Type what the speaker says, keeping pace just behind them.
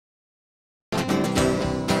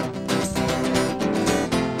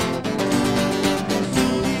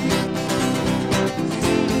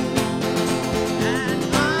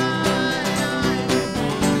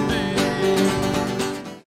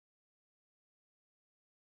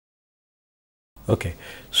Okay.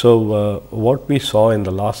 So, what we saw in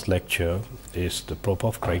the last lecture is the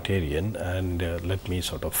Popov criterion, and let me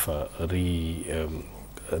sort of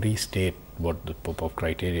restate what the Popov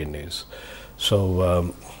criterion is.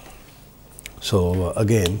 So,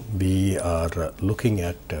 again we are looking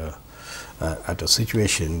at a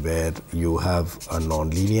situation where you have a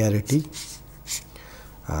nonlinearity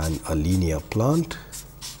and a linear plant,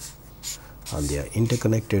 and they are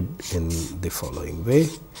interconnected in the following way.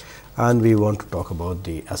 And we want to talk about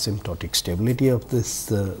the asymptotic stability of this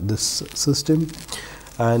system,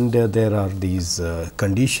 and there are these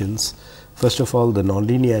conditions. First of all, the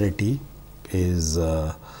nonlinearity is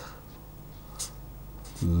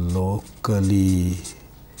locally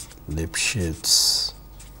Lipschitz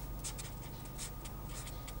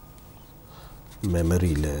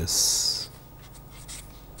memoryless.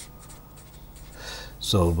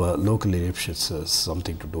 So, locally Lipschitz has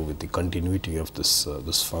something to do with the continuity of this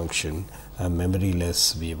this function, and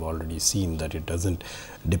memoryless we have already seen that it does not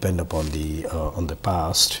depend upon the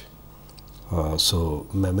past. So,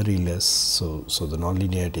 memoryless, so the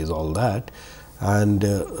nonlinearity is all that, and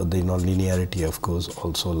the nonlinearity of course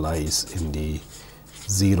also lies in the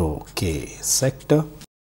 0k sector.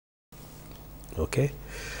 Okay.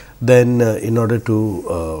 Then in order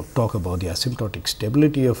to talk about the asymptotic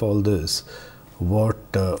stability of all this,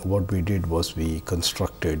 what we did was we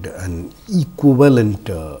constructed an equivalent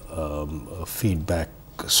feedback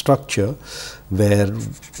structure, where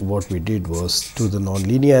what we did was, to the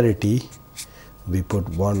nonlinearity we put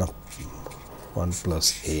 1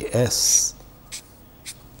 plus AS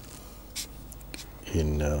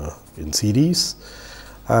in series,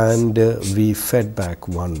 and we fed back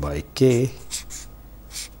 1 by K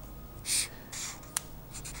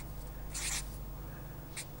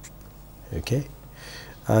okay,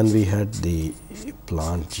 and we had the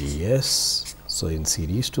plant GS. So, in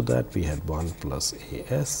series to that we had 1 plus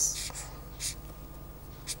AS,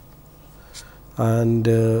 and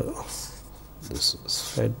this was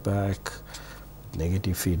fed back,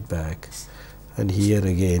 negative feedback, and here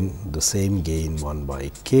again the same gain 1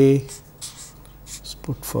 by K is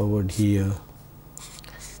put forward here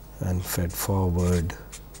and fed forward,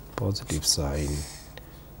 positive sign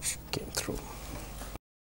came through.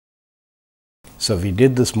 So, we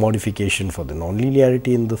did this modification for the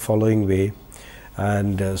nonlinearity in the following way,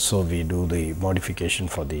 and so we do the modification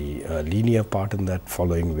for the linear part in that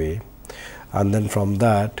following way, and then from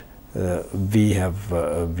that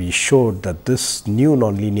we showed that this new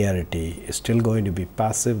nonlinearity is still going to be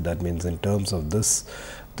passive. That means, in terms of this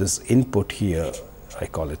input here, I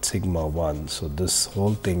call it sigma 1. So, this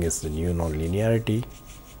whole thing is the new nonlinearity.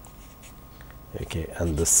 Okay,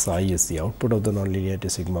 and the psi is the output of the nonlinearity,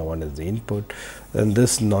 sigma 1 is the input, and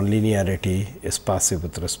this nonlinearity is passive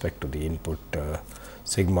with respect to the input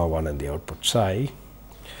sigma 1 and the output psi.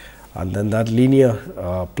 And then that linear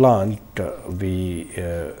plant,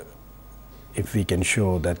 if we can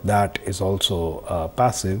show that that is also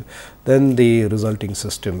passive, then the resulting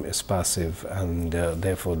system is passive, and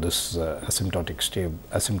therefore this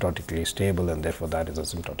asymptotically stable, and therefore that is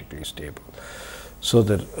asymptotically stable. So,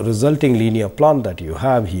 the resulting linear plant that you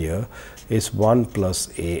have here is 1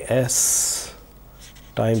 plus AS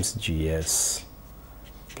times GS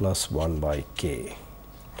plus 1 by K,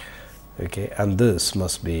 okay, and this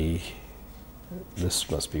must be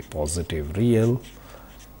positive real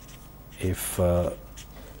if the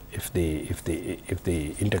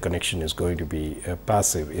interconnection is going to be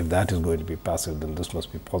passive. If that is going to be passive, then this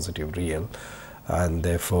must be positive real, and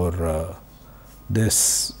therefore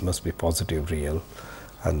this must be positive real,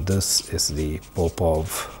 and this is the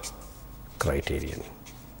Popov criterion.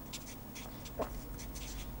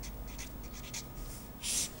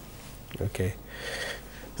 Okay.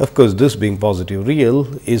 Of course, this being positive real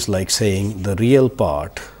is like saying the real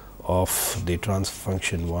part of the transfer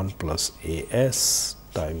function 1 plus AS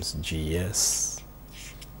times GS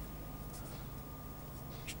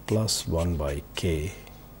plus 1 by K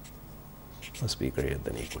must be greater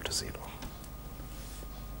than or equal to 0.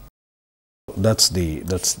 That's the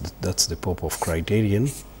Popov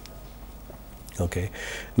criterion. Okay.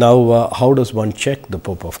 Now, how does one check the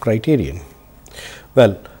Popov criterion?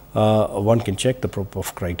 Well, one can check the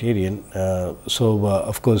Popov criterion.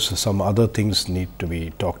 Of course, some other things need to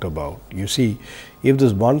be talked about. You see, if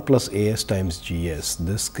this 1 plus AS times GS,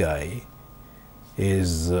 this guy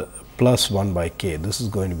is plus 1 by K, this is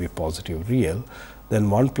going to be positive real, then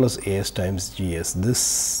 1 plus AS times GS,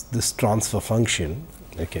 this transfer function.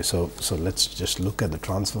 Okay, so let's just look at the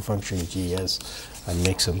transfer function GS and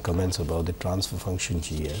make some comments about the transfer function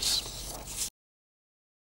GS.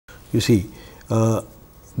 You see,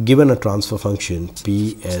 given a transfer function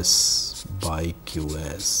PS by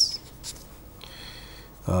Qs.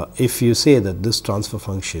 If you say that this transfer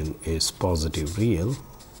function is positive real,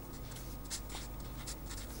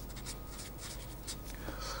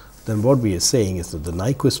 then what we are saying is that the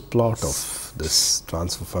Nyquist plot of this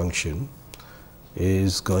transfer function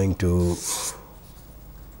is going to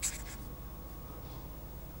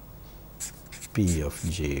P of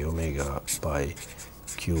j omega by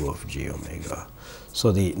Q of j omega.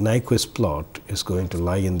 So, the Nyquist plot is going to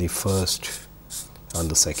lie in the first and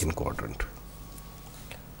the second quadrant.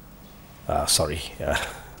 The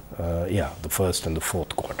first and the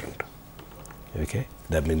fourth quadrant. Okay,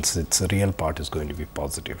 that means its real part is going to be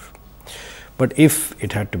positive. But if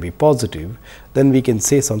it had to be positive, then we can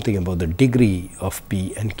say something about the degree of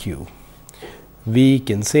P and Q. We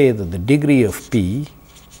can say that the degree of P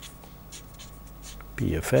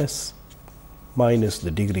of S minus the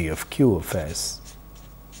degree of Q of S,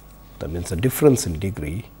 that means the difference in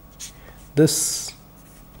degree, this,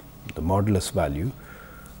 the modulus value,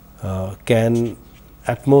 can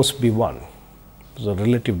at most be 1. So,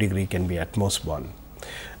 relative degree can be at most 1.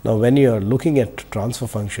 Now, when you are looking at transfer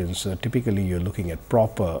functions, typically you are looking at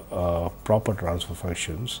proper transfer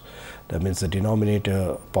functions. That means the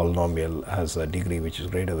denominator polynomial has a degree which is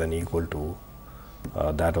greater than or equal to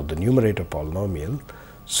that of the numerator polynomial.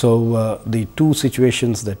 So, the two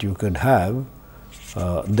situations that you could have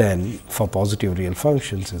then for positive real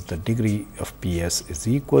functions is the degree of Ps is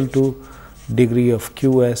equal to degree of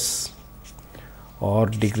Qs or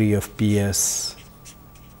degree of Ps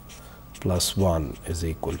plus 1 is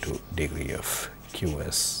equal to degree of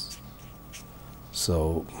Qs.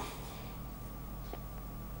 So,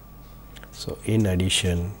 in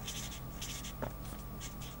addition,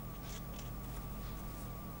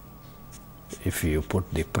 if you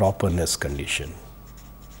put the properness condition,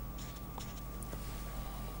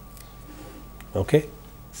 okay.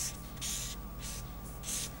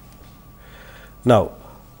 Now,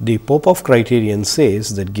 the Popov criterion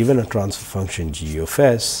says that given a transfer function g of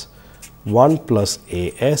s, 1 plus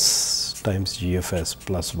a s times g of s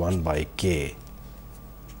plus 1 by k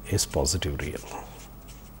is positive real.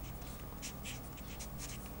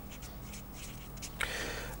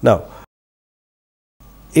 Now,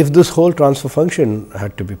 if this whole transfer function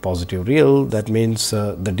had to be positive real, that means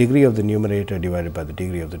the degree of the numerator divided by the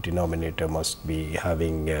degree of the denominator must be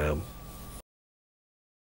having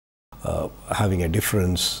a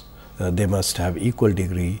difference. They must have equal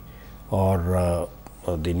degree, or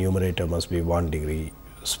the numerator must be 1 degree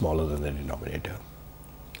smaller than the denominator.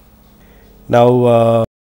 Now,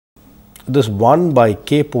 this 1 by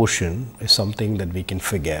k portion is something that we can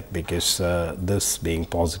forget, because this being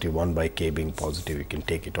positive, 1 by k being positive, you can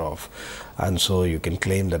take it off, and so you can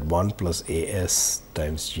claim that 1 plus a s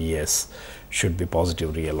times g s should be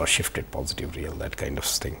positive real or shifted positive real, that kind of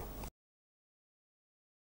thing.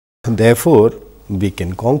 And therefore, we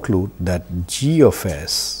can conclude that g of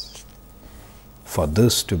s, for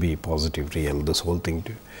this to be positive real, this whole thing,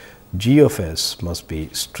 g of s must be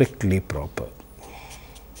strictly proper.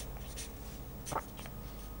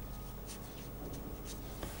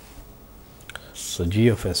 So, g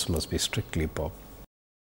of s must be strictly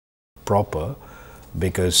proper,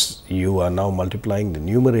 because you are now multiplying the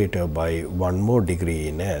numerator by 1 more degree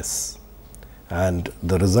in s, and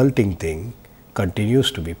the resulting thing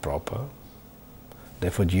continues to be proper.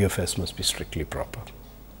 Therefore, g of s must be strictly proper.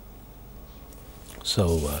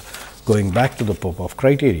 So, going back to the Popov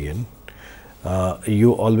criterion,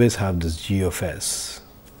 you always have this g of s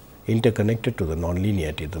interconnected to the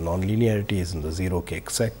nonlinearity. The nonlinearity is in the 0k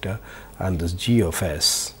sector, and this g of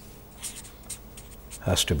s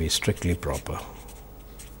has to be strictly proper.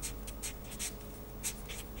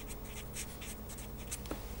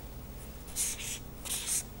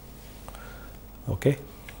 Okay.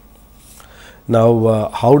 Now,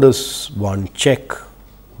 how does one check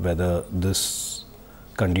whether this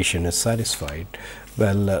condition is satisfied?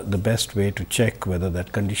 Well, the best way to check whether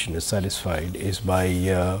that condition is satisfied is by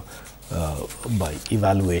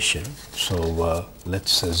evaluation. So,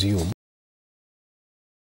 let's assume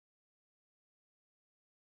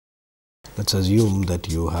that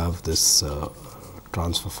you have this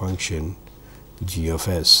transfer function g of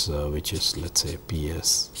s, which is, let's say,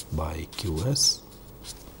 Ps by Qs.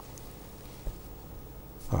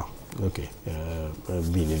 Okay,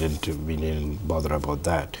 we needn't bother about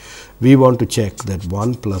that. We want to check that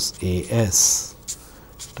 1 plus a s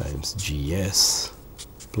times g s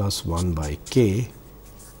plus 1 by k,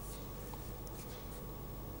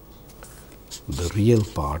 the real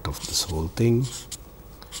part of this whole thing,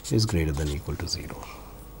 is greater than or equal to 0.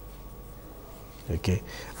 Okay.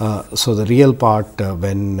 So, the real part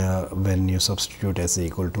when you substitute s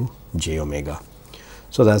equal to j omega.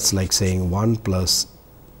 So, that is like saying 1 plus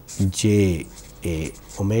j a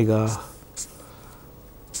omega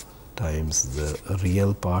times the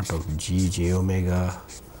real part of g j omega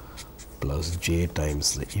plus j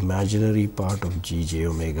times the imaginary part of g j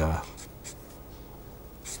omega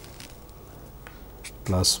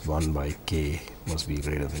plus 1 by k must be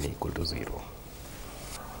greater than or equal to 0.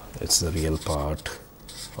 It is the real part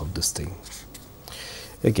of this thing.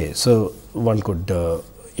 Okay, so, one could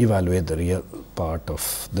evaluate the real part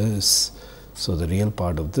of this. So, the real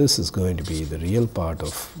part of this is going to be the real part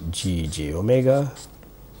of g j omega.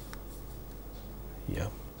 Yeah.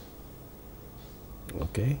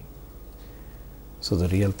 Okay. So, the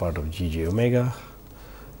real part of g j omega,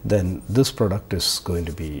 then this product is going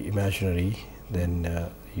to be imaginary,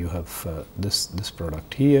 then you have this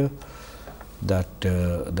product here that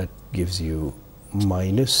that gives you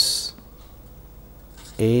minus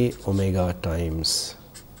a omega times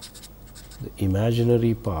the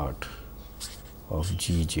imaginary part of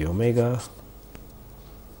g j omega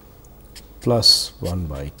plus 1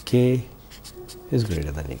 by k is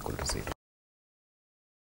greater than or equal to 0.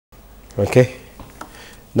 Okay.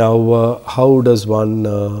 Now, how does one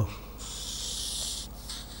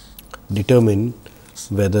determine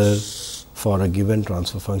whether for a given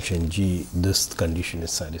transfer function g this condition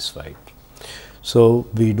is satisfied? So,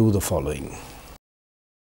 we do the following.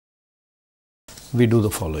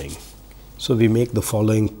 So, we make the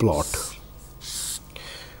following plot.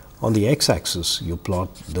 On the x axis you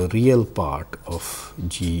plot the real part of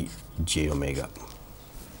g j omega,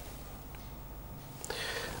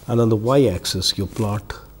 and on the y axis you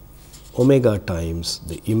plot omega times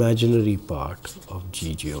the imaginary part of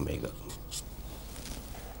g j omega.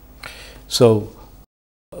 So,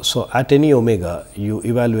 at any omega you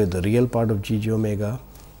evaluate the real part of g j omega,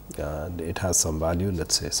 and it has some value, let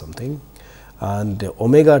us say something, and the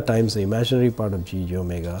omega times the imaginary part of g j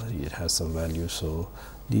omega, it has some value. So,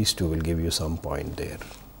 these two will give you some point there.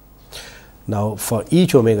 Now, for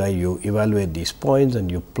each omega you evaluate these points and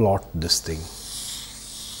you plot this thing.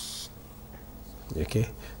 Okay.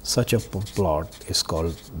 Such a plot is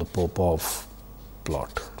called the Popov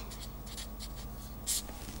plot.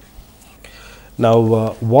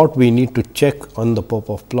 Now, what we need to check on the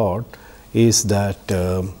Popov plot is that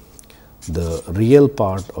the real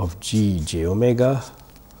part of g j omega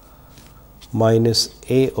minus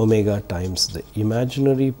a omega times the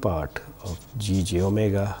imaginary part of g j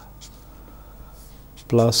omega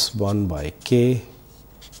plus 1 by k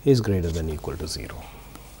is greater than or equal to 0.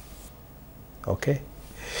 Okay.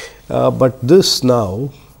 But this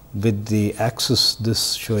now, with the axis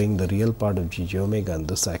this showing the real part of g j omega and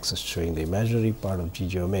this axis showing the imaginary part of g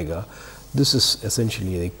j omega, this is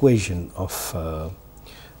essentially the equation of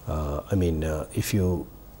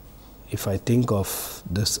if I think of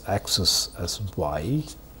this axis as y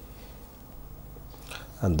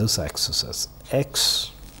and this axis as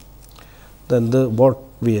x, then what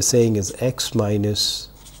we are saying is x minus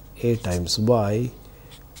a times y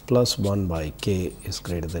plus 1 by k is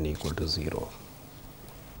greater than or equal to 0.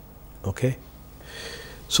 Okay.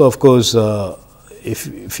 So, of course,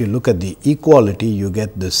 if you look at the equality, you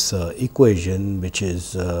get this equation which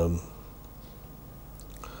is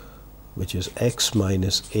x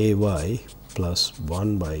minus a y plus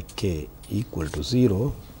 1 by k equal to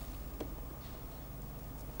 0.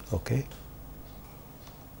 Okay.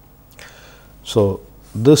 So,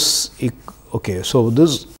 this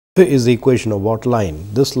is the equation of what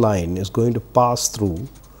line? This line is going to pass through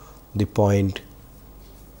the point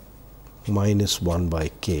minus 1 by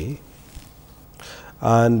k,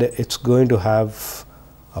 and it is going to have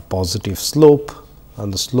a positive slope,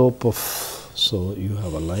 and the slope of, so you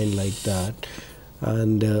have a line like that,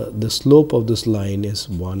 and the slope of this line is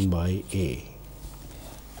 1 by a.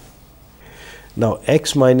 Now,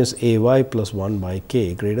 x minus a y plus 1 by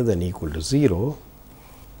k greater than or equal to 0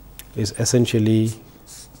 is essentially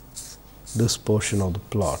this portion of the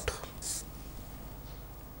plot.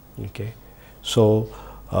 Okay. So,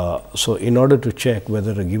 in order to check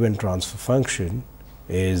whether a given transfer function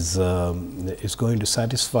is going to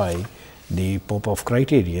satisfy the Popov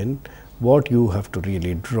criterion, what you have to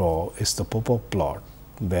really draw is the Popov plot,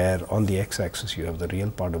 where on the x axis you have the real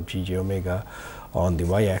part of g j omega, on the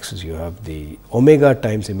y axis you have the omega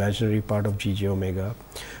times imaginary part of g j omega.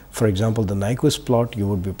 For example, the Nyquist plot, you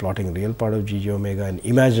would be plotting real part of g j omega and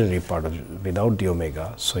imaginary part of without the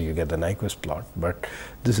omega. So, you get the Nyquist plot, but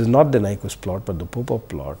this is not the Nyquist plot, but the Popov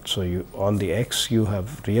plot. So, you on the x you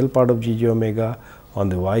have real part of g j omega, on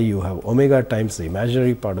the y you have omega times the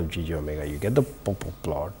imaginary part of g j omega, you get the Popov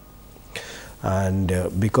plot. and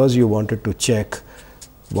because you wanted to check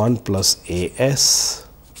 1 plus AS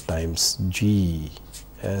times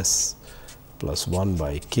GS plus 1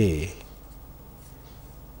 by K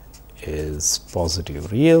is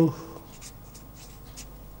positive real.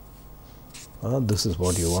 This is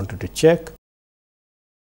what you wanted to check.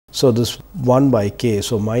 So, this 1 by K,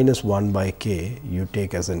 so minus 1 by K you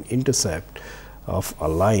take as an intercept of a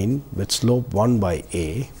line with slope 1 by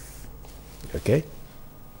A, okay.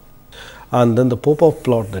 And then the Popov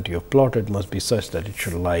plot that you have plotted must be such that it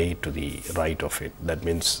should lie to the right of it. That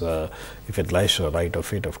means, if it lies to the right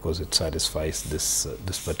of it, of course, it satisfies this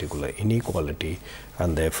particular inequality,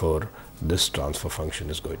 and therefore, this transfer function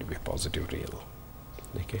is going to be positive real.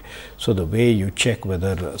 Okay. So, the way you check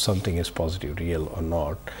whether something is positive real or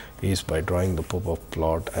not is by drawing the Popov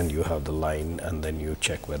plot, and you have the line, and then you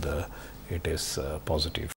check whether it is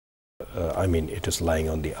positive. I mean, it is lying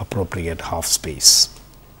on the appropriate half space.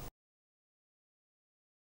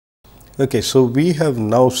 Okay, so we have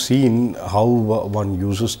now seen how one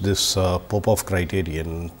uses this Popov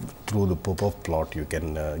criterion. Through the Popov plot you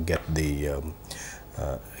can get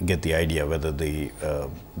the idea whether the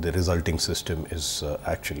resulting system is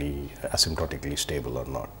actually asymptotically stable or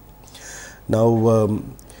not. Now,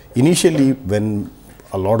 initially when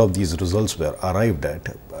a lot of these results were arrived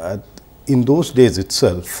at in those days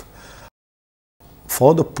itself,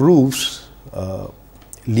 for the proofs,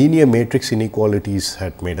 linear matrix inequalities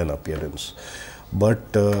had made an appearance, but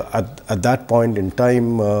at that point in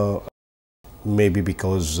time, maybe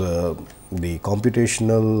because the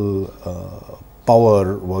computational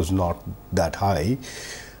power was not that high,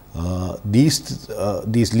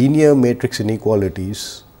 these linear matrix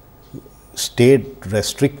inequalities stayed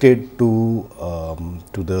restricted to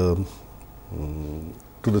the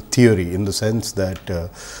theory, in the sense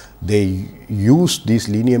that they used these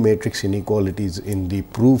linear matrix inequalities in the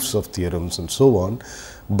proofs of theorems and so on,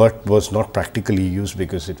 but was not practically used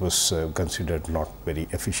because it was considered not very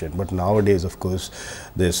efficient. But nowadays, of course,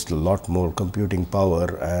 there is a lot more computing power,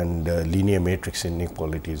 and linear matrix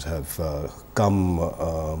inequalities have come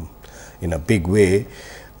in a big way.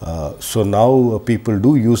 So now people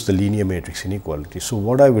do use the linear matrix inequality. So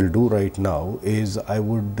what I will do right now is I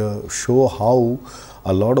would show how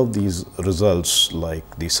a lot of these results,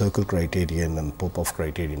 like the circle criterion and Popov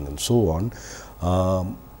criterion and so on,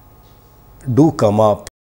 do come up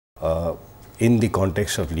in the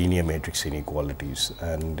context of linear matrix inequalities,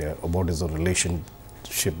 and what is the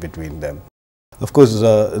relationship between them. Of course,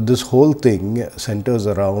 this whole thing centers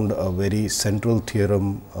around a very central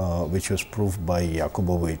theorem which was proved by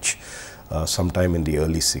Yakubovich sometime in the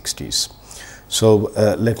early 60s. So,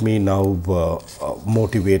 let me now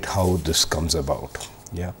motivate how this comes about.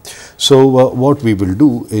 Yeah. So, what we will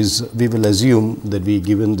do is we will assume that we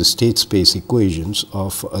given the state space equations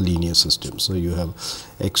of a linear system. So, you have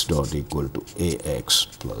x dot equal to ax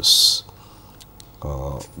plus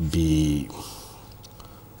b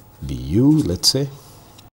bu, let's say,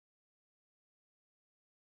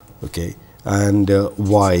 okay, and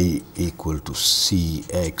y equal to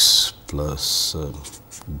cx plus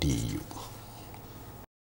du.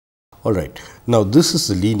 All right. Now, this is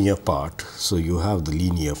the linear part. So, you have the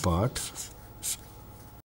linear part.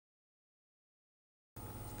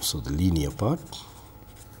 So, the linear part,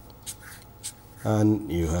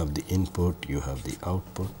 and you have the input, you have the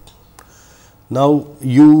output. Now,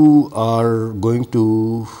 you are going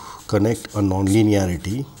to connect a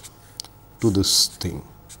nonlinearity to this thing.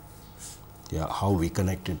 Yeah, how we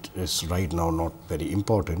connect it is right now not very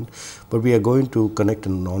important, but we are going to connect a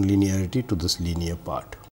nonlinearity to this linear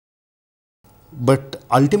part. But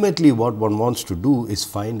ultimately what one wants to do is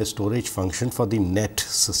find a storage function for the net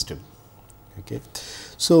system. Okay.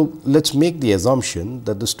 So, let us make the assumption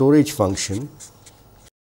that the storage function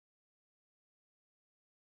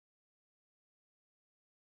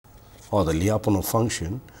or the Lyapunov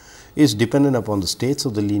function is dependent upon the states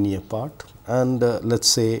of the linear part, and let us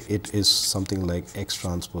say it is something like x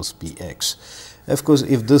transpose px. Of course,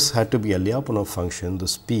 if this had to be a Lyapunov function,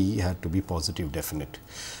 this p had to be positive definite.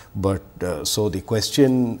 But so the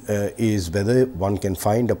question is whether one can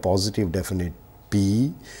find a positive definite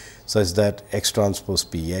p such that x transpose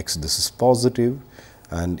px, this is positive,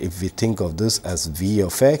 and if we think of this as v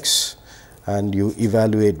of x and you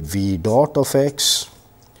evaluate v dot of x,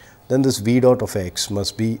 then this v dot of x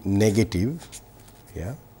must be negative.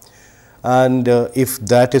 Yeah. And if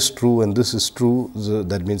that is true and this is true,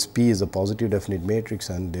 that means P is a positive definite matrix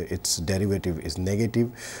and its derivative is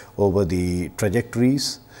negative over the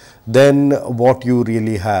trajectories, then what you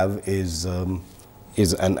really have is an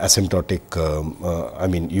asymptotic, I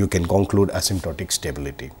mean you can conclude asymptotic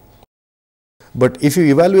stability. But if you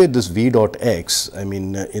evaluate this v dot x, I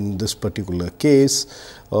mean in this particular case,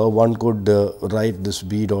 one could write this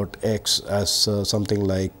v dot x as something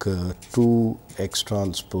like 2 x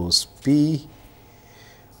transpose p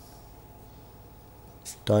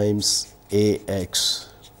times a x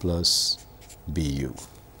plus b u.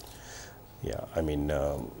 Yeah, I mean,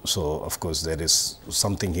 so of course there is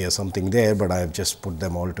something here, something there, but I have just put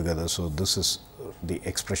them all together. So this is the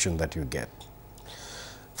expression that you get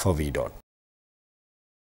for v dot,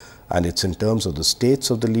 and it's in terms of the states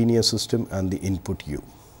of the linear system and the input u.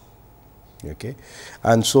 Okay,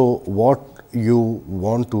 and so what you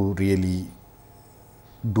want to really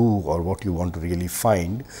do, or what you want to really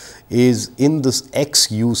find, is in this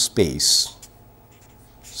x u space.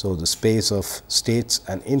 So the space of states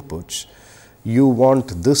and inputs, you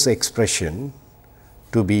want this expression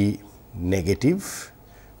to be negative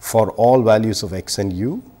for all values of x and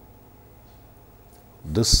u.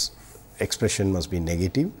 This expression must be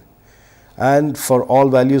negative, and for all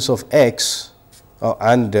values of x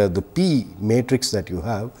and the p matrix that you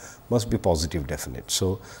have must be positive definite.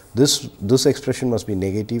 So this expression must be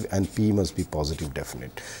negative and p must be positive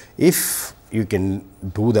definite. If you can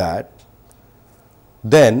do that,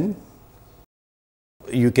 then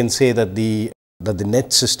you can say that the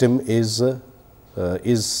net system is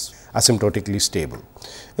asymptotically stable.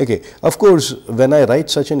 Okay. Of course, when I write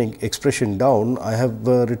such an expression down, I have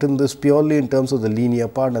written this purely in terms of the linear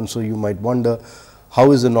part, and so you might wonder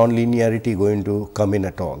how is the nonlinearity going to come in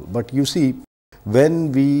at all. But you see,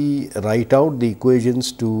 when we write out the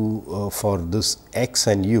equations to for this x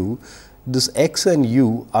and u, this x and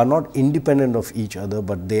u are not independent of each other,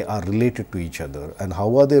 but they are related to each other. And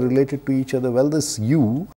how are they related to each other? Well, this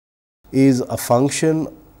u is a function,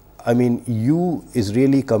 I mean u is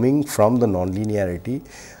really coming from the nonlinearity,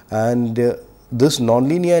 and this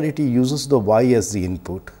nonlinearity uses the y as the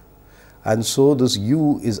input, and so this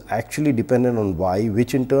u is actually dependent on y,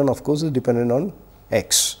 which in turn of course is dependent on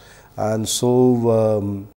x. And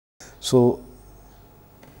so so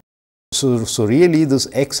really this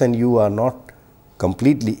x and u are not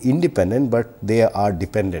completely independent, but they are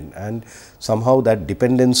dependent, and somehow that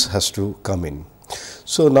dependence has to come in.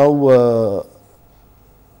 So now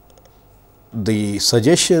the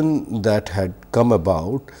suggestion that had come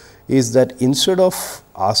about is that instead of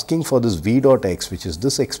asking for this v dot x, which is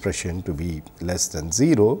this expression, to be less than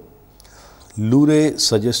 0, Luray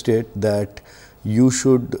suggested that you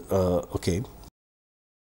should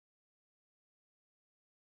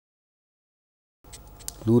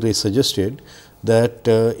Luray suggested that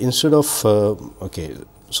instead of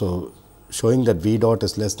so showing that v dot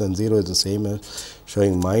is less than 0 is the same as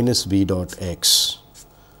showing minus v dot x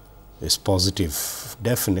is positive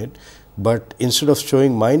definite, but instead of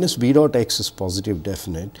showing minus v dot x is positive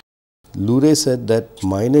definite, Luray said that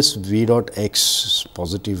minus v dot x is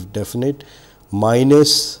positive definite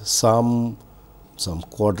minus some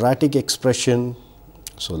quadratic expression.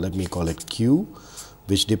 So let me call it q,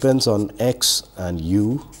 which depends on x and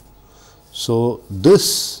u. So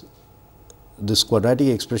this quadratic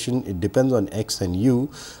expression, it depends on x and u,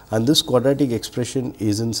 and this quadratic expression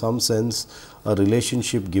is in some sense a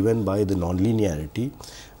relationship given by the nonlinearity,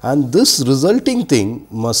 and this resulting thing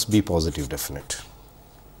must be positive definite.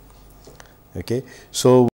 Okay.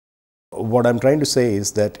 So what I am trying to say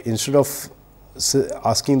is that instead of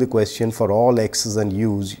asking the question for all x's and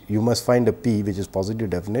u's, you must find a p which is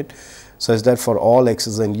positive definite, such that for all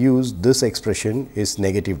x's and u's this expression is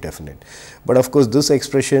negative definite. But of course, this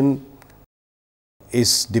expression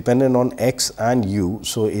is dependent on x and u,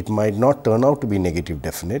 so it might not turn out to be negative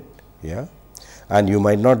definite, yeah, and you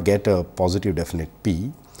might not get a positive definite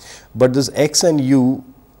p. But this x and u,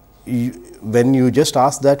 when you just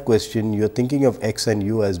ask that question, you are thinking of x and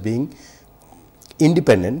u as being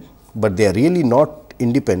independent, but they are really not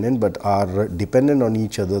independent, but are dependent on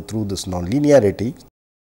each other through this nonlinearity.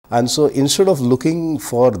 And so instead of looking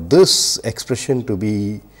for this expression to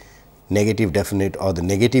be negative definite or the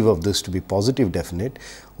negative of this to be positive definite,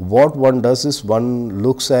 what one does is one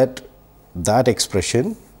looks at that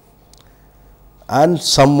expression and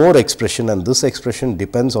some more expression, and this expression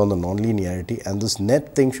depends on the nonlinearity, and this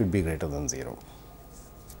net thing should be greater than 0.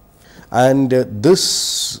 And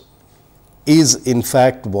this is in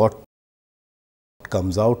fact what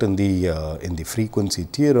comes out in the frequency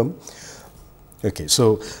theorem. Okay,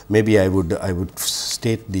 so maybe I would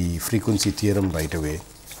state the frequency theorem right away.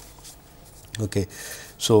 Okay,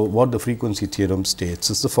 so what the frequency theorem states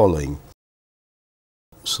is the following.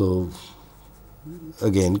 So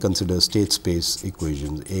again, consider state space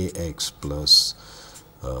equations Ax plus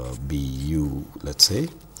Bu, let's say,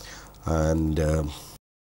 and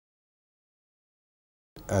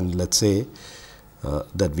let's say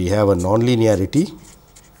that we have a nonlinearity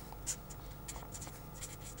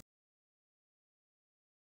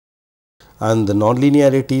and the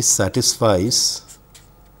nonlinearity satisfies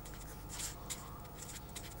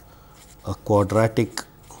a quadratic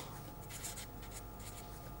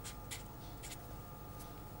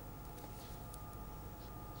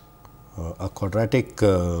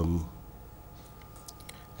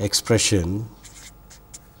expression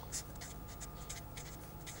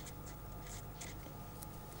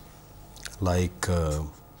like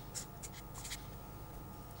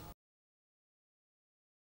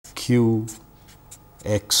q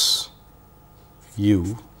x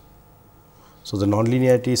u. So, the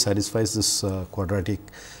nonlinearity satisfies this quadratic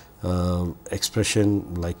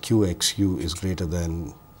expression like q x u is greater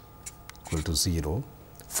than equal to 0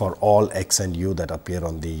 for all x and u that appear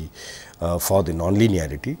on the for the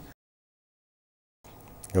nonlinearity.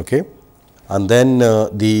 Okay. And then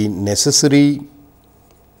the necessary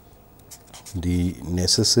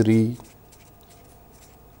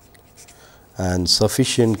and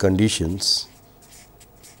sufficient conditions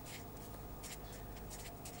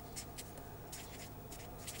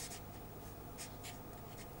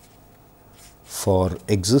for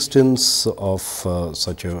existence of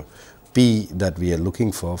such a P that we are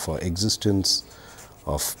looking for existence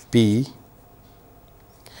of P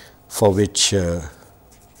for which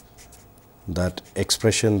that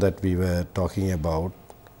expression that we were talking about,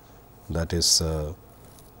 that is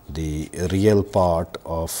the real part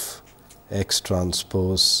of x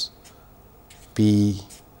transpose P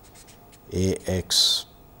A x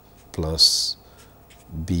plus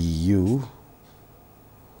B u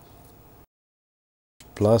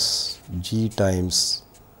plus g times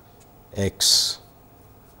x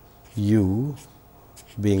u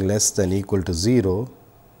being less than equal to 0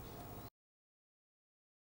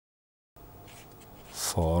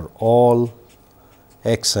 for all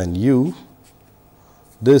x and u.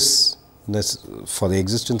 This for the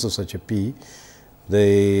existence of such a P,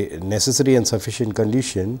 the necessary and sufficient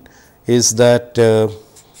condition is that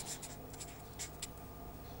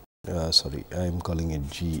sorry, I am calling it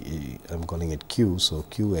G, I am calling it Q. So,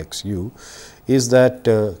 Q x u is that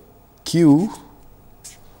Q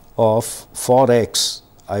of for x,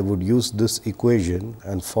 I would use this equation,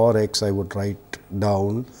 and for x I would write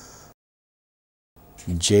down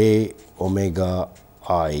j omega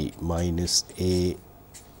I minus A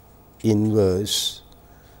inverse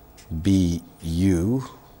B u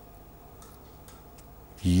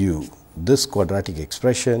u. This quadratic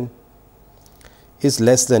expression is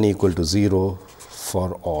less than equal to 0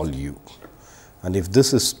 for all u, and if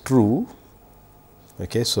this is true,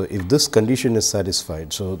 okay, so if this condition is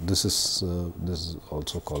satisfied, so this is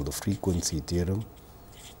also called the frequency theorem.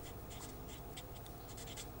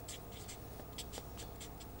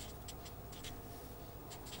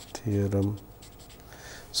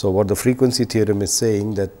 So, what the frequency theorem is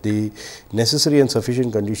saying, that the necessary and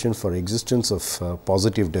sufficient condition for existence of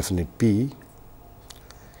positive definite P,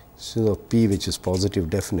 so P which is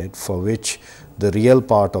positive definite, for which the real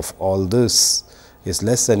part of all this is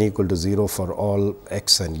less than equal to 0 for all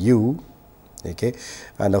x and u. Okay.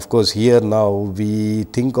 And of course, here now we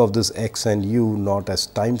think of this x and u not as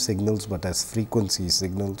time signals, but as frequency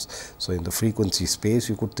signals. So, in the frequency space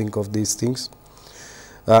you could think of these things.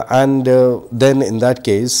 Then in that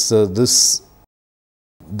case, this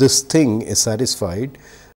thing is satisfied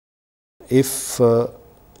if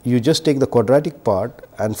you just take the quadratic part,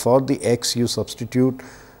 and for the x you substitute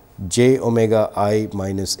j omega I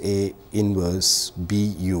minus A inverse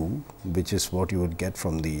B u, which is what you would get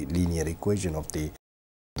from the linear equation of the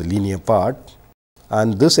linear part,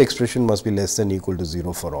 and this expression must be less than equal to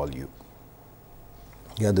 0 for all u.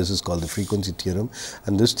 Yeah, this is called the frequency theorem,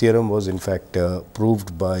 and this theorem was in fact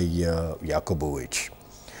proved by Jakubowicz.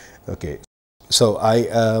 Okay. So,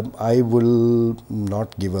 I will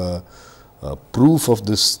not give a proof of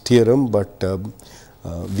this theorem, but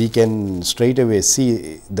we can straight away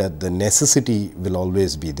see that the necessity will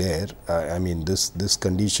always be there. I mean, this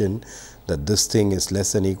condition that this thing is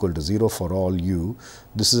less than equal to 0 for all u,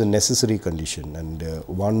 this is a necessary condition, and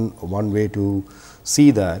one way to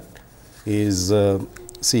see that is,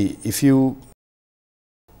 see, if you're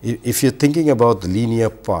thinking about the linear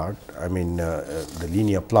part, I mean the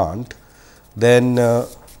linear plant, then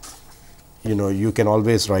you know, you can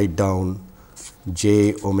always write down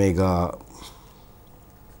j omega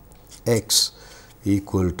x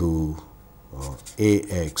equal to A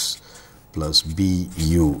x plus B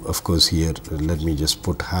u. Of course, here let me just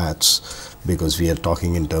put hats, because we are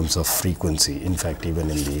talking in terms of frequency. In fact, even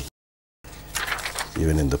in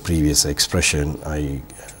the previous expression, I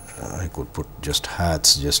could put just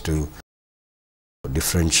hats just to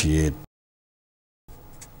differentiate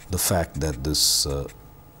the fact that this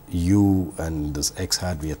u and this x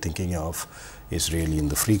hat we are thinking of is really in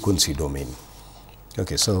the frequency domain.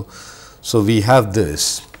 Okay, so we have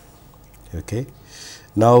this. Okay,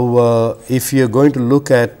 now if you are going to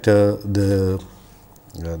look at the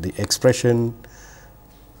expression,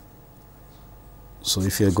 so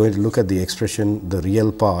if you are going to look at the expression, the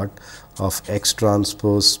real part of x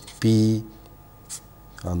transpose p,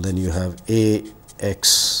 and then you have a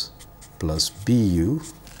x plus b u,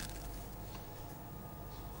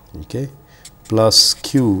 okay, plus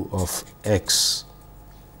q of x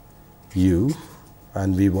u,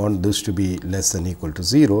 and we want this to be less than equal to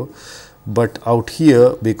 0. But out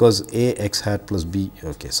here, because a x hat plus b,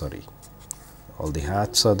 okay, sorry, all the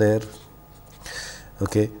hats are there.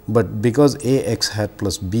 Okay, but because a x hat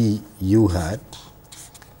plus b u hat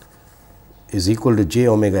is equal to j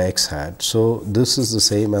omega x hat, so this is the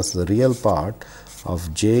same as the real part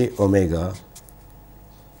of j omega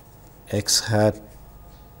x hat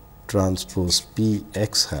transpose p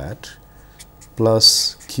x hat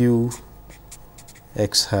plus q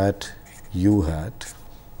x hat u hat.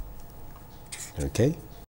 Okay,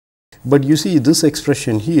 but you see this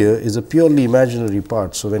expression here is a purely imaginary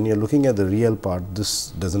part. So when you are looking at the real part,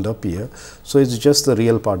 this doesn't appear. So it's just the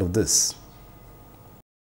real part of this,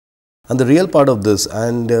 and the real part of this,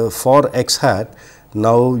 and for x hat,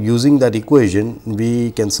 now using that equation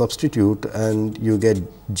we can substitute, and you get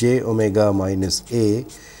j omega minus a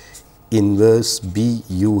inverse b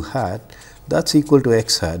u hat, that's equal to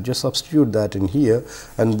x hat. Just substitute that in here,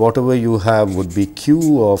 and whatever you have would be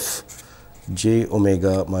q of j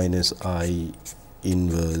omega minus I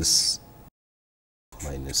inverse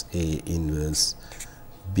minus a inverse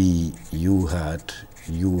b u hat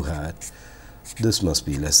u hat. This must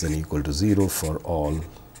be less than equal to 0 for all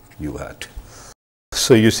u hat.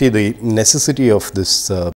 So you see the necessity of this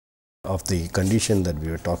of the condition that we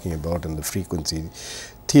were talking about in the frequency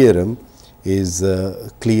theorem is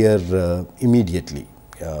clear immediately.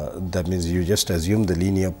 That means you just assume the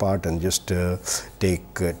linear part and just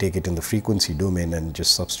take it in the frequency domain and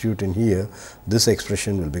just substitute in here. This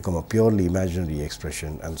expression will become a purely imaginary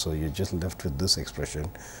expression, and so you're just left with this expression,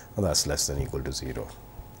 and that's less than equal to 0.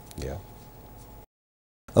 Yeah.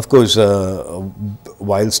 Of course,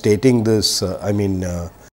 while stating this, I mean,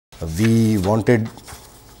 we wanted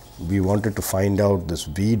to find out this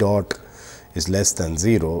v dot is less than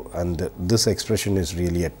 0, and this expression is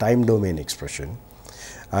really a time domain expression.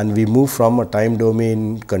 And we move from a time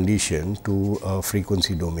domain condition to a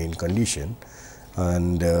frequency domain condition,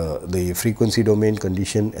 and the frequency domain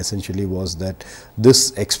condition essentially was that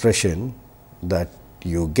this expression that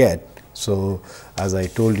you get. So as I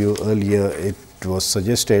told you earlier, it was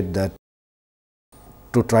suggested that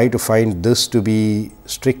to try to find this to be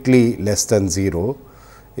strictly less than 0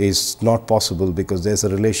 is not possible, because there is a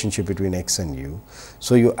relationship between x and u.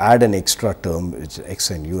 So you add an extra term, which is x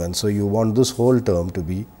and u, and so you want this whole term to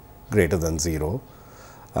be greater than 0,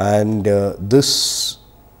 and this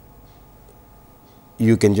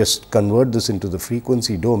you can just convert this into the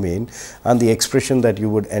frequency domain, and the expression that you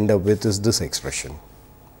would end up with is this expression.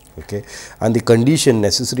 Okay, and the condition,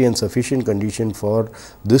 necessary and sufficient condition for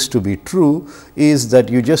this to be true, is that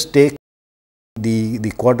you just take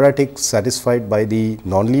the quadratic satisfied by the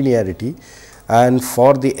nonlinearity, and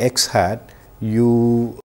for the x hat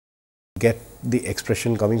you get the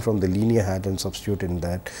expression coming from the linear hat and substitute in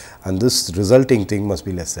that, and this resulting thing must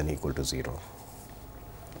be less than or equal to 0.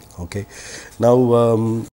 Okay. Now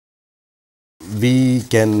we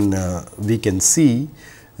can see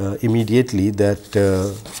immediately that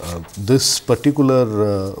this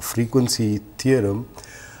particular frequency theorem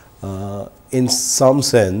in some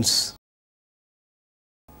sense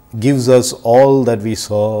gives us all that we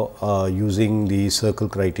saw using the circle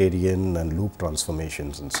criterion and loop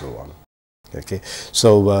transformations and so on. Okay.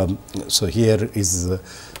 So so here is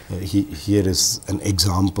an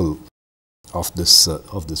example of this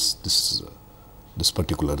this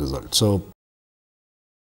particular result. So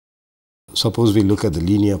suppose we look at the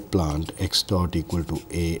linear plant x dot equal to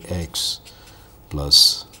ax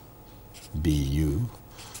plus bu,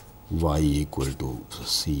 y equal to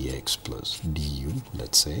cx plus du,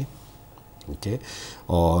 let's say. Okay,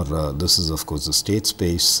 or this is of course the state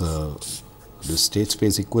space, the state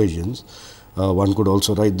space equations. One could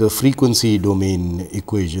also write the frequency domain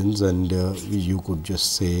equations, and you could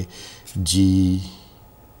just say g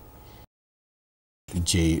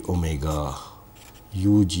j omega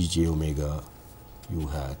u g j omega u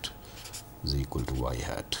hat is equal to y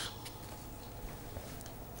hat.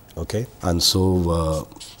 Okay, and so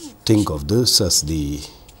think of this as the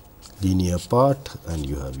linear part, and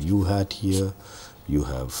you have u hat here, you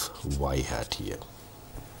have y hat here.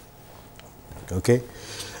 Okay.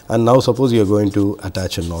 And now suppose you are going to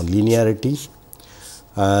attach a nonlinearity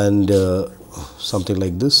and something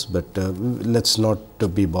like this, but let's not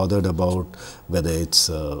be bothered about whether it's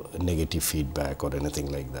negative feedback or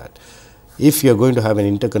anything like that. If you are going to have an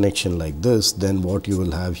interconnection like this, then what you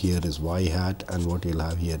will have here is y hat and what you will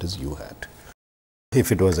have here is u hat.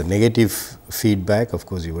 If it was a negative feedback, of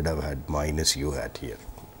course, you would have had minus u hat here.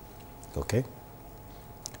 Okay.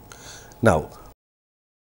 Now,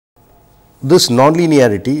 this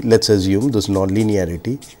nonlinearity, let's assume this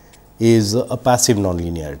nonlinearity is a passive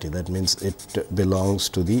nonlinearity. That means it belongs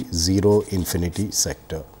to the 0 infinity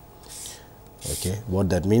sector. Okay. What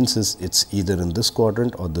that means is it's either in this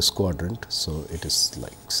quadrant or this quadrant. So, it is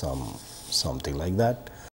like something like that.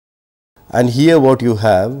 And here what you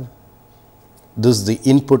have, this is the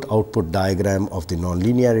input output diagram of the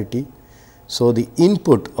nonlinearity. So, the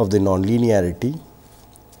input of the nonlinearity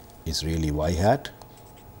is really y hat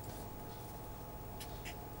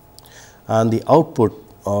and the output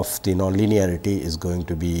of the nonlinearity is going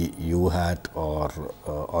to be u hat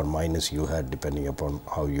or minus u hat, depending upon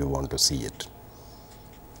how you want to see it.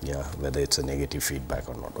 Yeah, whether it's a negative feedback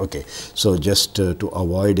or not. Okay. So, just to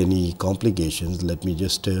avoid any complications, let me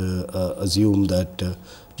just assume that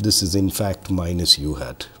this is in fact minus u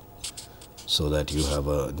hat, so that you have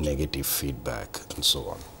a negative feedback and so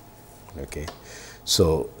on. Okay.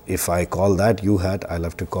 So, if I call that u hat, I will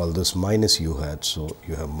have to call this minus u hat. So,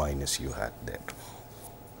 you have minus u hat there.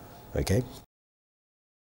 Okay.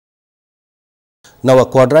 Now, a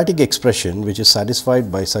quadratic expression which is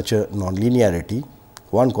satisfied by such a nonlinearity,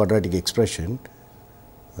 one quadratic expression,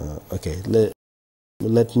 okay,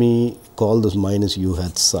 let me call this minus u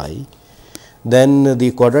hat psi. Then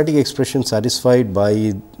the quadratic expression satisfied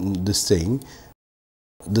by this thing,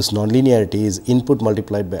 this nonlinearity is input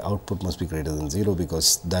multiplied by output must be greater than 0,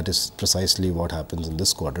 because that is precisely what happens in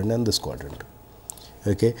this quadrant and this quadrant.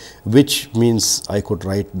 Okay, which means I could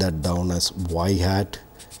write that down as y hat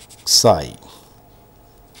psi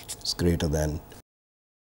is greater than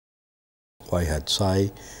y hat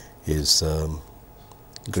psi is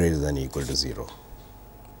greater than or equal to 0.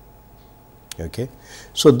 Okay.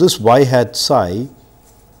 So, this y hat psi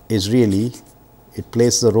is really, it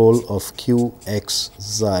plays the role of q x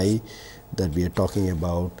psi that we are talking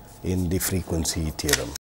about in the frequency theorem.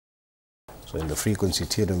 So, in the frequency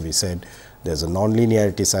theorem we said there is a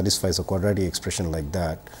nonlinearity satisfies a quadratic expression like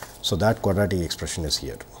that. So, that quadratic expression is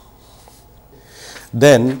here.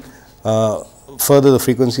 Then further the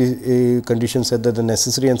frequency condition said that the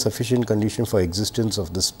necessary and sufficient condition for existence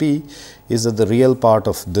of this p is that the real part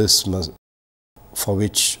of this must, for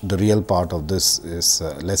which the real part of this is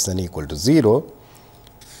less than or equal to 0.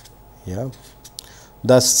 Yeah.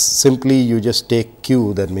 Thus, simply you just take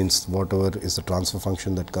q, that means whatever is the transfer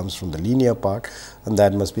function that comes from the linear part, and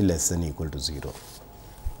that must be less than or equal to 0.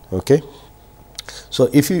 Okay. So,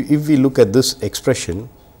 if we look at this expression,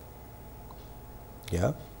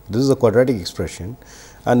 yeah, this is a quadratic expression,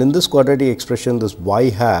 and in this quadratic expression this y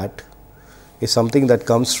hat is something that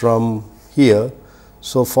comes from here.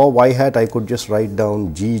 So, for y hat I could just write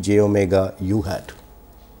down g j omega u hat.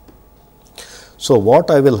 So, what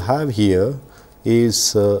I will have here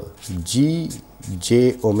is g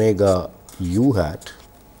j omega u hat,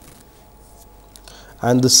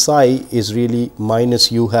 and the psi is really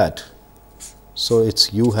minus u hat. So, it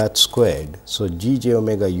is u hat squared. So, g j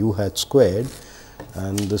omega u hat squared,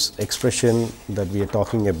 and this expression that we are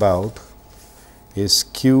talking about is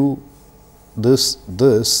q this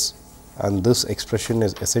and this expression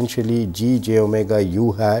is essentially g j omega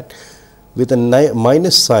u hat with a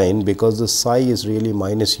minus sign, because the psi is really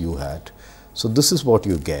minus u hat. So, this is what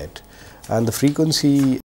you get, and the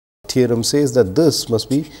frequency theorem says that this must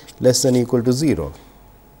be less than or equal to 0.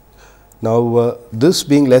 Now, this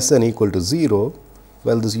being less than or equal to 0,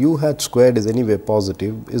 well, this u hat squared is anyway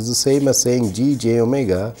positive, is the same as saying g j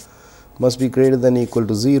omega must be greater than or equal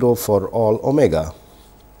to 0 for all omega.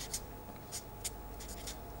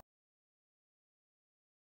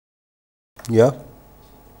 Yeah.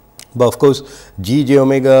 But of course, g j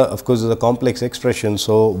omega of course is a complex expression.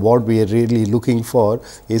 So, what we are really looking for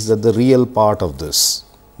is that the real part of this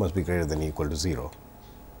must be greater than or equal to 0.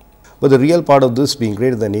 But the real part of this being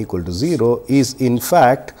greater than or equal to 0 is in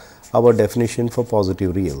fact our definition for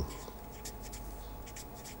positive real.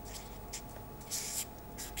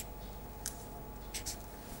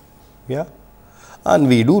 Yeah. And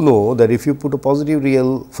we do know that if you put a positive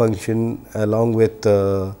real function along with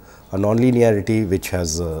a nonlinearity which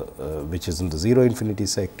has which is in the 0 infinity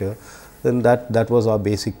sector, then that was our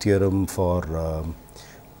basic theorem for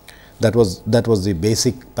that was the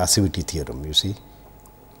basic passivity theorem, you see.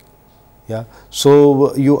 Yeah.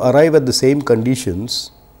 So, you arrive at the same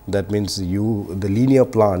conditions, that means the linear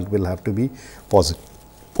plant will have to be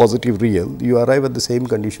positive real. You arrive at the same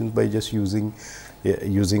conditions by just using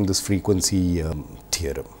this frequency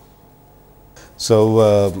theorem. So,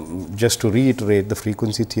 just to reiterate the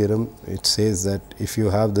frequency theorem, it says that if you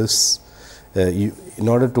have this, in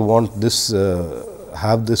order to want this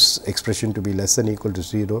have this expression to be less than or equal to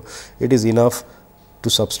 0, it is enough to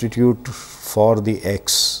substitute for the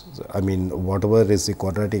x, I mean whatever is the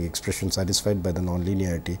quadratic expression satisfied by the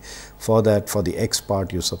nonlinearity. For that, for the x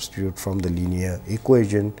part, you substitute from the linear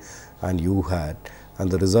equation and u hat, and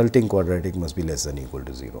the resulting quadratic must be less than or equal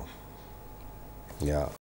to 0. Yeah,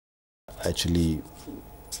 actually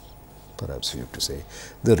perhaps we have to say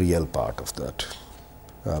the real part of that,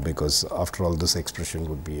 because after all this expression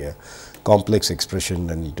would be a complex expression,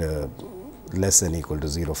 and less than or equal to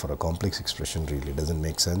 0 for a complex expression really does not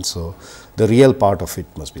make sense. So, the real part of it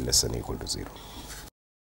must be less than or equal to 0.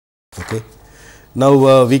 Okay.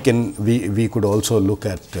 Now, we could also look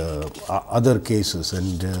at other cases,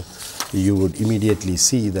 and you would immediately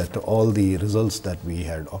see that all the results that we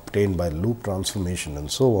had obtained by loop transformation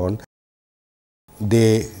and so on,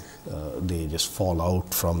 they just fall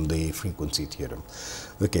out from the frequency theorem.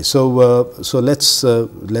 Okay, so let's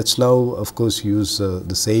now of course use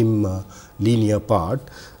the same linear part,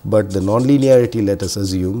 but the nonlinearity, let us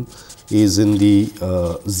assume, is in the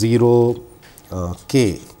 0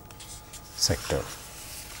 k sector.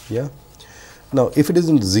 Yeah. Now, if it is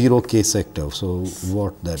in the 0 k sector, so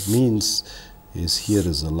what that means is here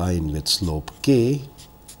is a line with slope k,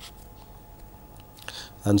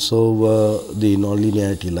 and so the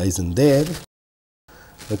nonlinearity lies in there.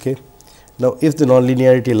 Okay. Now, if the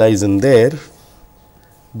nonlinearity lies in there,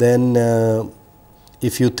 then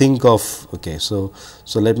if you think of, okay, so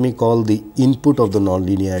let me call the input of the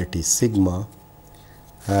nonlinearity sigma,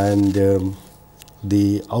 and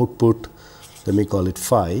the output, let me call it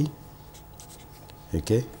phi.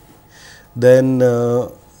 Okay. Then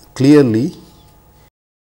clearly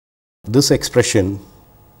this expression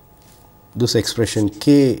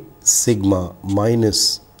k sigma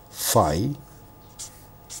minus phi,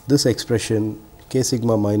 this expression k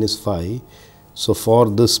sigma minus phi. So, for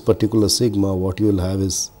this particular sigma, what you will have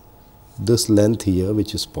is this length here,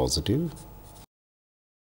 which is positive.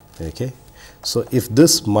 Okay. So, if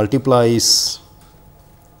this multiplies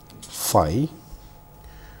phi,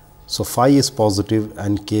 so phi is positive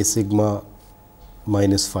and k sigma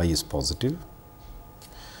minus phi is positive.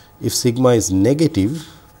 If sigma is negative,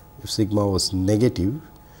 if sigma was negative,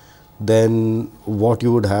 then what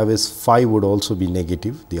you would have is phi would also be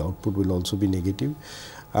negative, the output will also be negative,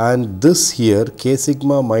 and this here k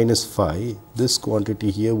sigma minus phi, this quantity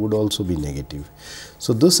here would also be negative.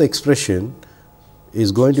 So, this expression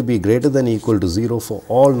is going to be greater than or equal to 0 for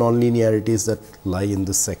all nonlinearities that lie in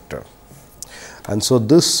this sector. And so,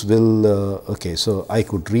 this will okay, so I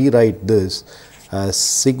could rewrite this as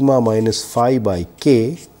sigma minus phi by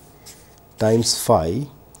k times phi,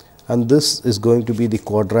 and this is going to be the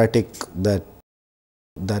quadratic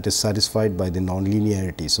that is satisfied by the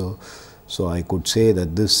nonlinearity. So I could say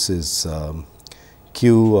that this is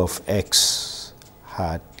q of x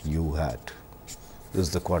hat u hat. This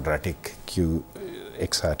is the quadratic q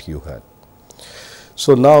x hat u hat.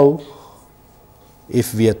 So now,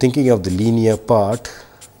 if we are thinking of the linear part,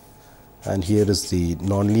 and here is the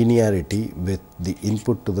nonlinearity with the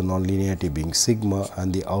input to the nonlinearity being sigma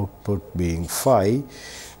and the output being phi,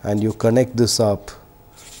 and you connect this up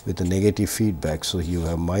with a negative feedback. So, you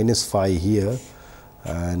have minus phi here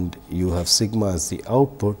and you have sigma as the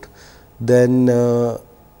output, then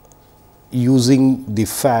using the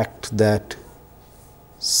fact that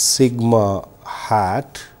sigma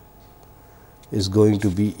hat is going to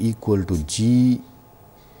be equal to g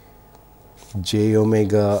j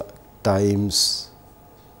omega times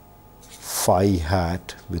phi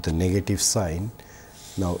hat with a negative sign.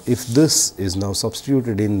 Now, if this is now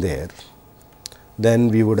substituted in there, then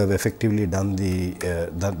we would have effectively done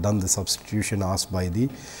the substitution asked by the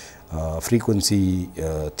frequency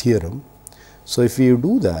theorem. So, if you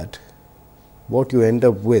do that, what you end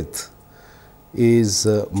up with is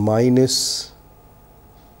minus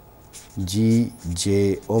g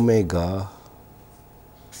j omega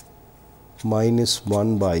minus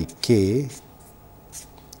 1 by k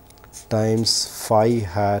times phi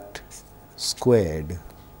hat squared.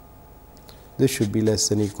 This should be less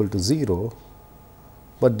than or equal to 0,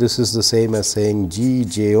 but this is the same as saying g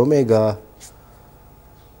j omega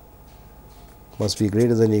must be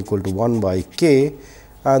greater than or equal to 1 by k,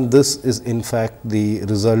 and this is in fact the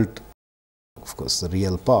result of course the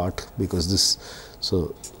real part, because this,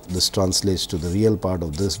 so this translates to the real part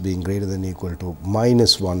of this being greater than or equal to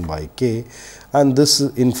minus 1 by k, and this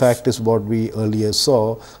in fact is what we earlier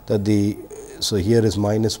saw, that the, so here is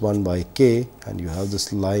minus 1 by k, and you have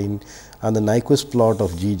this line, and the Nyquist plot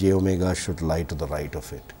of g j omega should lie to the right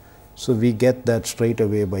of it. So we get that straight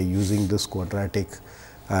away by using this quadratic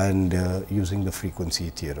and using the frequency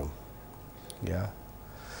theorem. Yeah.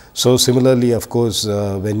 So similarly, of course,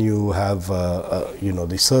 when you have you know,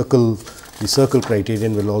 the circle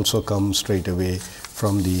criterion will also come straight away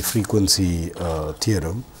from the frequency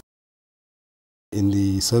theorem. In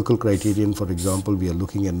the circle criterion, for example, we are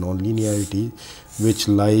looking at nonlinearity which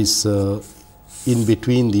lies in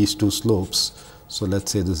between these two slopes. So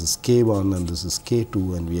let's say this is k1 and this is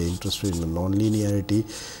k2, and we are interested in the nonlinearity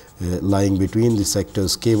lying between the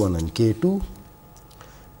sectors k1 and k2.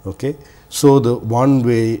 Okay. So the one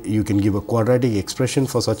way you can give a quadratic expression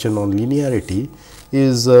for such a nonlinearity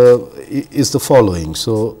is the following.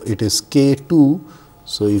 So it is k2.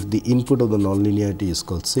 So if the input of the nonlinearity is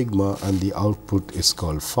called sigma and the output is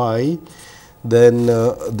called phi, then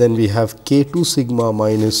we have k2 sigma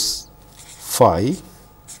minus phi.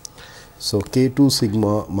 So k2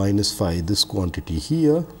 sigma minus phi, this quantity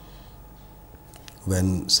here,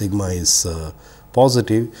 when sigma is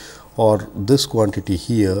positive, or this quantity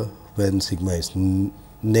here when sigma is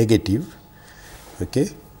negative. Okay.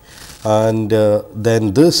 And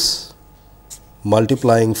then this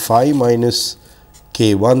multiplying phi minus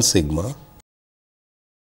k1 sigma.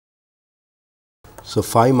 So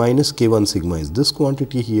phi minus k1 sigma is this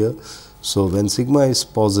quantity here. So when sigma is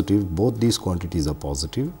positive, both these quantities are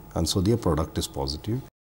positive, and so their product is positive.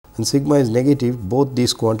 And sigma is negative, both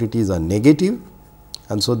these quantities are negative,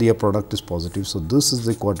 and so their product is positive. So this is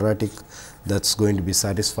the quadratic that's going to be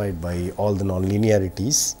satisfied by all the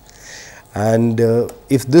nonlinearities. And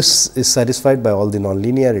if this is satisfied by all the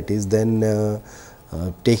nonlinearities, then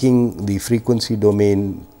taking the frequency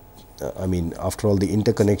domain, I mean, after all, the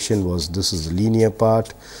interconnection was, this is the linear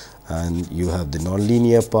part and you have the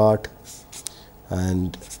nonlinear part,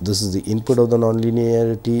 and this is the input of the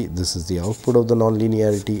nonlinearity, this is the output of the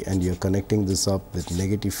nonlinearity, and you are connecting this up with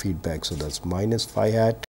negative feedback. So that's minus phi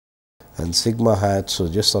hat and sigma hat. So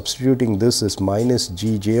just substituting this is minus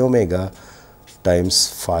g j omega times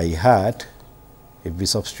phi hat. If we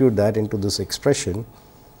substitute that into this expression,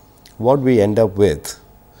 what we end up with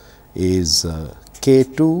is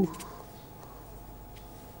k2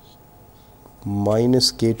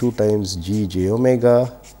 minus k2 times g j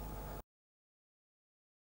omega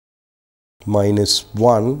minus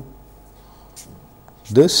 1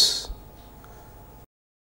 this,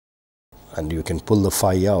 and you can pull the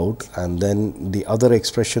phi out, and then the other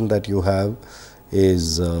expression that you have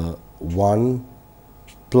is 1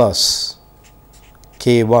 plus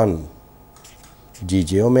k1 g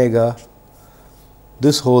j omega.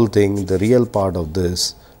 This whole thing, the real part of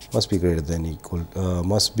this must be greater than equal,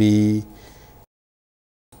 must be,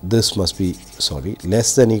 this must be, sorry,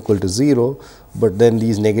 less than equal to 0, but then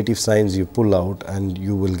these negative signs you pull out and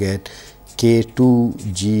you will get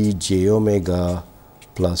k2 g j omega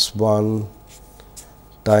plus 1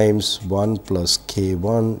 times 1 plus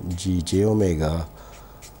k1 g j omega.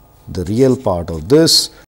 The real part of this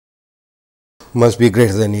must be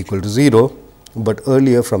greater than equal to 0, but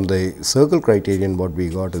earlier from the circle criterion what we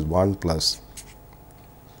got is 1 plus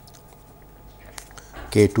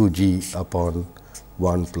k2g upon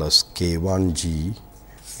 1 plus k1g.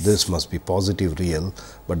 This must be positive real,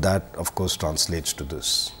 but that of course translates to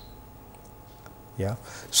this. Yeah.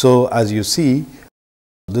 So as you see,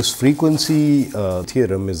 this frequency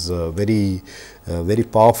theorem is a very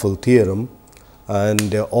powerful theorem,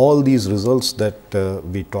 and all these results that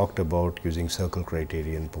we talked about using circle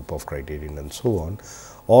criterion, Popov criterion and so on,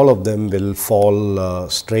 all of them will fall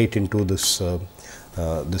straight into this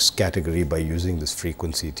this category by using this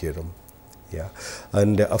frequency theorem. Yeah.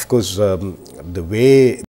 And of course, the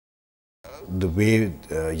way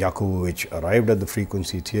Yakubovich arrived at the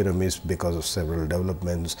frequency theorem is because of several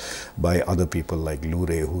developments by other people like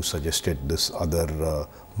Luray, who suggested this other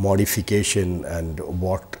modification and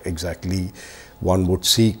what exactly one would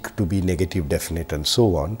seek to be negative definite and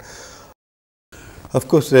so on. Of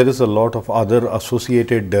course, there is a lot of other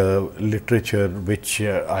associated literature which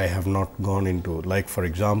I have not gone into. Like for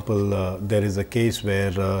example, there is a case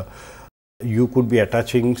where you could be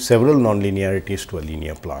attaching several nonlinearities to a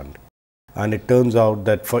linear plant. And it turns out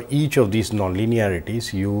that for each of these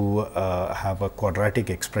nonlinearities, you have a quadratic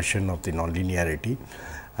expression of the nonlinearity.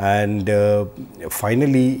 And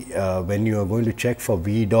finally, when you are going to check for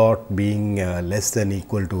V dot being less than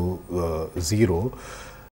equal to 0,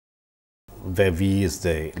 where V is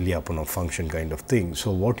the Lyapunov function kind of thing.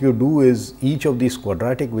 So, what you do is each of these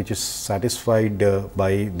quadratic which is satisfied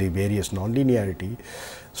by the various nonlinearity.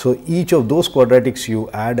 So, each of those quadratics you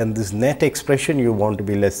add, and this net expression you want to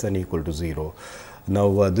be less than equal to 0.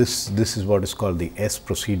 Now, this is what is called the S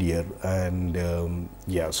procedure, and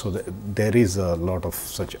yeah, so there is a lot of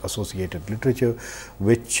such associated literature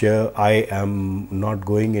which I am not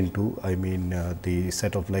going into. I mean, the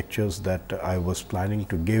set of lectures that I was planning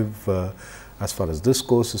to give as far as this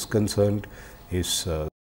course is concerned is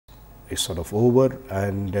sort of over,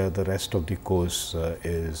 and the rest of the course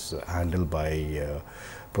is handled by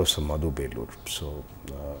Professor Madhu Belur. So,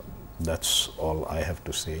 that's all I have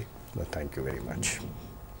to say. Thank you very much.